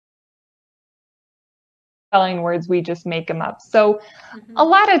spelling words, we just make them up. So a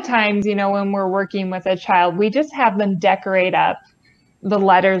lot of times, you know, when we're working with a child, we just have them decorate up the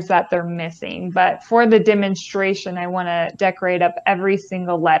letters that they're missing. But for the demonstration, I want to decorate up every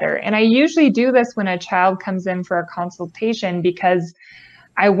single letter. And I usually do this when a child comes in for a consultation because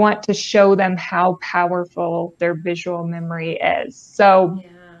I want to show them how powerful their visual memory is. So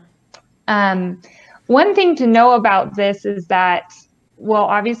one thing to know about this is that, well,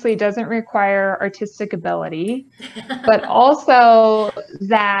 obviously it doesn't require artistic ability, but also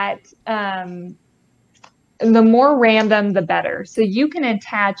that the more random, the better. So you can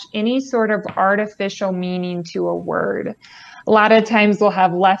attach any sort of artificial meaning to a word. A lot of times we'll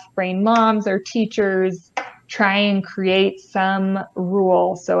have left brain moms or teachers try and create some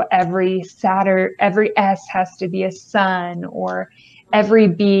rule. So every S has to be a sun, or every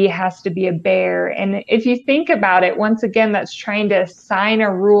B has to be a bear. And if you think about it, once again, that's trying to assign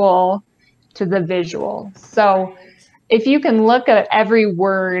a rule to the visual. So if you can look at every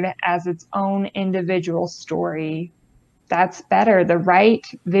word as its own individual story, that's better. The right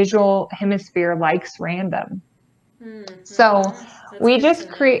visual hemisphere likes random. So we just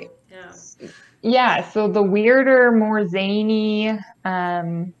create, so the weirder, more zany,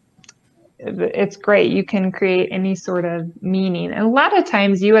 it's great. You can create any sort of meaning. And a lot of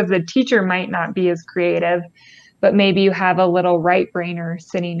times you as a teacher might not be as creative, but maybe you have a little right brainer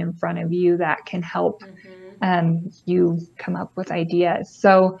sitting in front of you that can help you come up with ideas.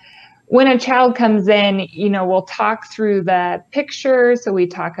 So when a child comes in, you know, we'll talk through the picture. So we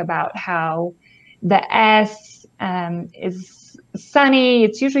talk about how the S is sunny.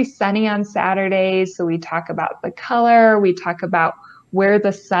 It's usually sunny on Saturdays. So we talk about the color. We talk about where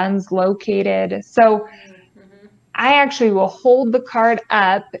the sun's located. So I actually will hold the card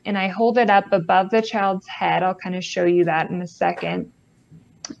up, and I hold it up above the child's head. I'll kind of show you that in a second.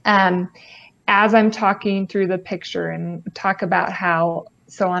 As I'm talking through the picture, and talk about how,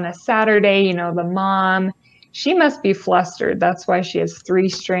 so on a Saturday, you know, the mom, she must be flustered. That's why she has 3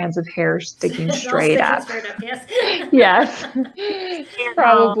 strands of hair sticking straight up. Yes.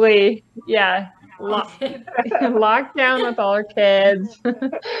 Probably, locked down with all her kids.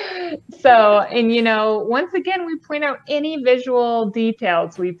 So, and you know, once again, we point out any visual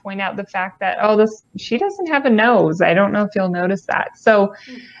details. We point out the fact that, oh, she doesn't have a nose. I don't know if you'll notice that. So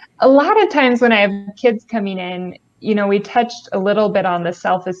a lot of times when I have kids coming in, you know, we touched a little bit on the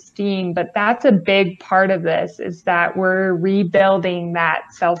self-esteem, but that's a big part of this, is that we're rebuilding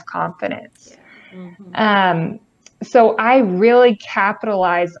that self-confidence. So I really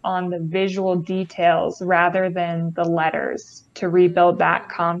capitalize on the visual details rather than the letters to rebuild that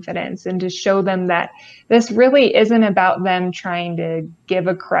confidence and to show them that this really isn't about them trying to give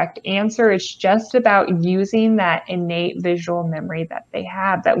a correct answer. It's just about using that innate visual memory that they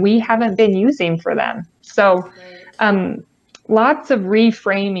have that we haven't been using for them. So lots of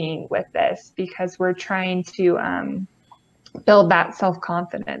reframing with this because we're trying to build that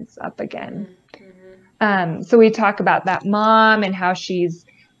self-confidence up again. So we talk about that mom and how she's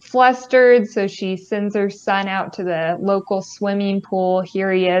flustered. So she sends her son out to the local swimming pool.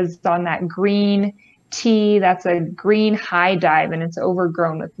 Here he is on that green tee. That's a green high dive, and it's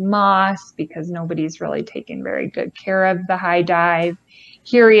overgrown with moss because nobody's really taken very good care of the high dive.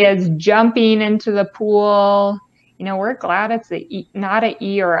 Here he is jumping into the pool. You know, we're glad it's not an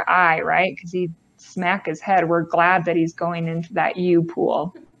E or an I, right? Because he'd smack his head. We're glad that he's going into that U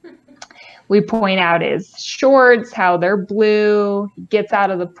pool. We point out his shorts, how they're blue. He gets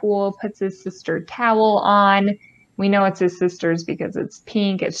out of the pool, puts his sister towel on. We know it's his sister's because it's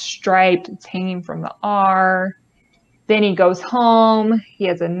pink, it's striped, it's hanging from the R. Then he goes home. He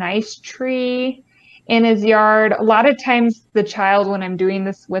has a nice tree in his yard. A lot of times the child, when I'm doing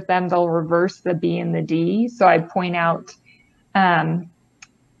this with them, they'll reverse the B and the D. So I point out,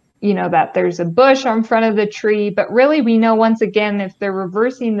 you know, that there's a bush in front of the tree, but really we know, once again, if they're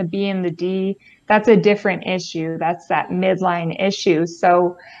reversing the B and the D, that's a different issue. That's that midline issue.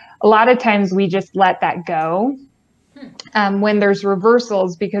 So a lot of times we just let that go when there's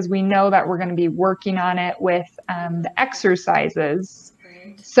reversals, because we know that we're going to be working on it with the exercises.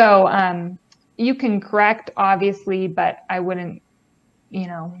 So you can correct, obviously, but I wouldn't, you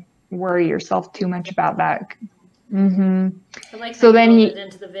know, worry yourself too much about that. I like so then he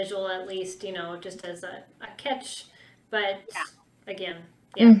into the visual, at least, you know, just as a catch, but again,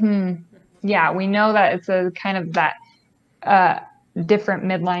 we know that it's a kind of that different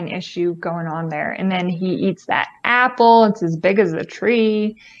midline issue going on there. And then he eats that apple, it's as big as a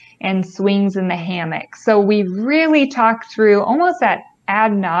tree, and swings in the hammock. So we really talked through almost at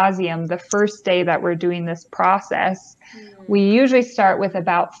ad nauseum the first day that we're doing this process. We usually start with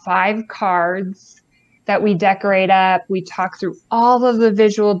about 5 cards that we decorate up. We talk through all of the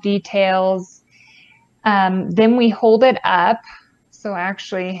visual details. Then we hold it up. So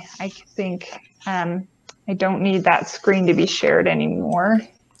actually, I think I don't need that screen to be shared anymore.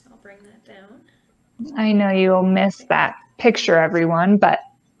 Okay. I'll bring that down. I know you'll miss that picture, everyone, but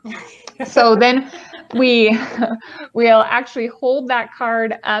so then we'll actually hold that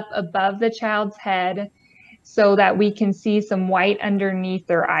card up above the child's head so that we can see some white underneath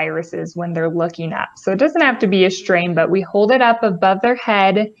their irises when they're looking up. So it doesn't have to be a strain, but we hold it up above their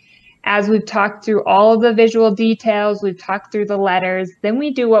head. As we've talked through all of the visual details, we've talked through the letters, then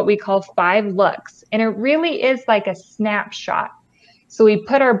we do what we call 5 looks. And it really is like a snapshot. So we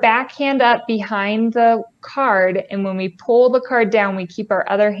put our back hand up behind the card, and when we pull the card down, we keep our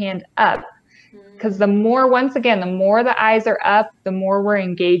other hand up. Because the more, once again, the more the eyes are up, the more we're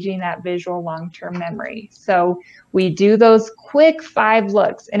engaging that visual long-term memory. So we do those quick 5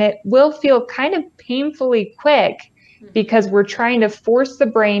 looks, and it will feel kind of painfully quick because we're trying to force the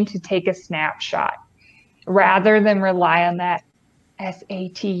brain to take a snapshot rather than rely on that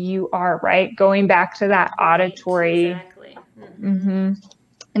SATUR, right? Going back to that auditory. Exactly.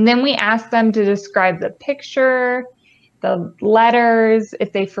 And then we ask them to describe the picture, the letters.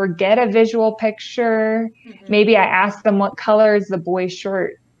 If they forget a visual picture, maybe I ask them what color is the boy's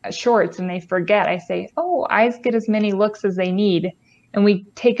shorts and they forget. I say, oh, eyes get as many looks as they need. And we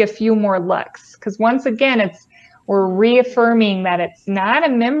take a few more looks. Because once again, we're reaffirming that it's not a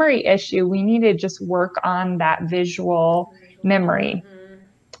memory issue. We need to just work on that visual memory.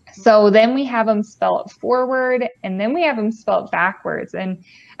 So then we have them spell it forward, and then we have them spell it backwards. And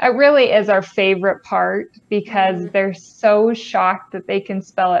it really is our favorite part because they're so shocked that they can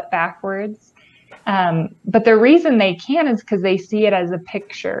spell it backwards. But the reason they can is because they see it as a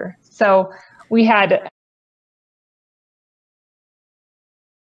picture. So we had